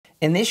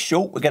In this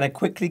short, we're going to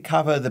quickly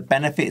cover the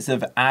benefits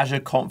of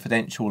Azure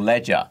Confidential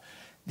Ledger.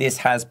 This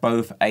has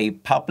both a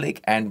public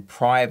and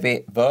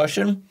private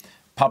version.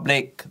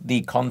 Public,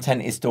 the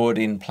content is stored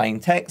in plain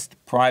text.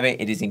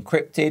 Private, it is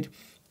encrypted.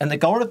 And the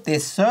goal of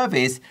this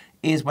service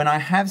is when I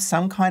have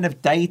some kind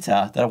of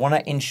data that I want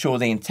to ensure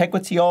the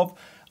integrity of,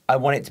 I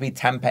want it to be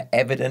tamper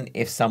evident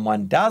if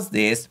someone does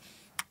this.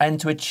 And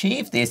to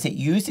achieve this, it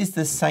uses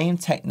the same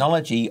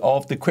technology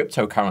of the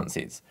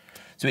cryptocurrencies.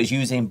 So it's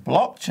using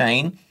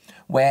blockchain,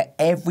 where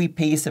every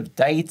piece of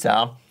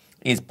data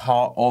is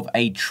part of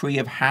a tree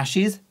of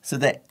hashes, so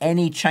that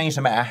any change,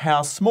 no matter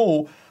how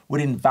small, would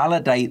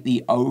invalidate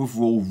the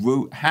overall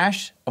root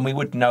hash, and we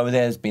would know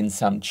there's been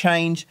some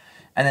change.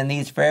 And then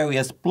these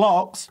various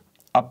blocks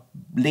are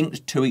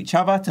linked to each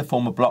other to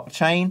form a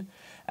blockchain.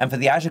 And for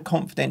the Azure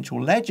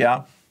Confidential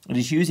Ledger, it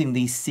is using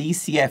the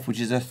CCF, which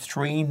is a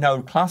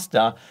 3-node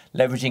cluster,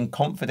 leveraging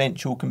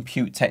confidential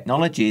compute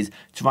technologies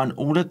to run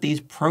all of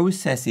these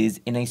processes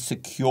in a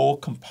secure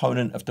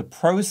component of the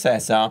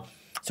processor.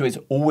 So it's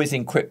always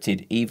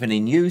encrypted, even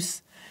in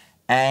use.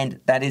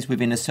 And that is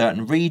within a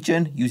certain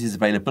region, uses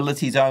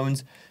availability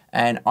zones.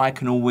 And I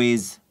can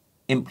always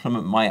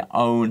implement my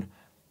own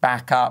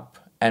backup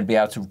and be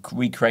able to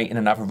recreate in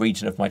another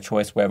region of my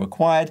choice where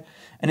required.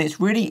 And it's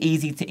really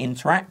easy to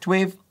interact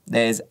with.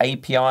 There's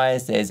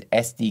APIs, there's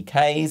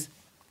SDKs,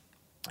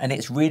 and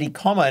it's really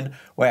common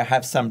where I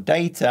have some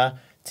data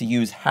to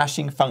use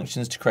hashing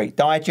functions to create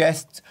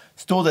digests,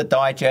 store the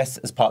digests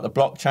as part of the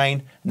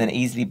blockchain, and then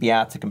easily be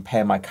able to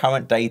compare my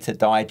current data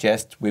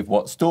digest with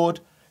what's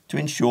stored to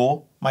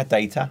ensure my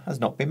data has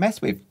not been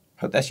messed with.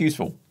 Hope that's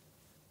useful.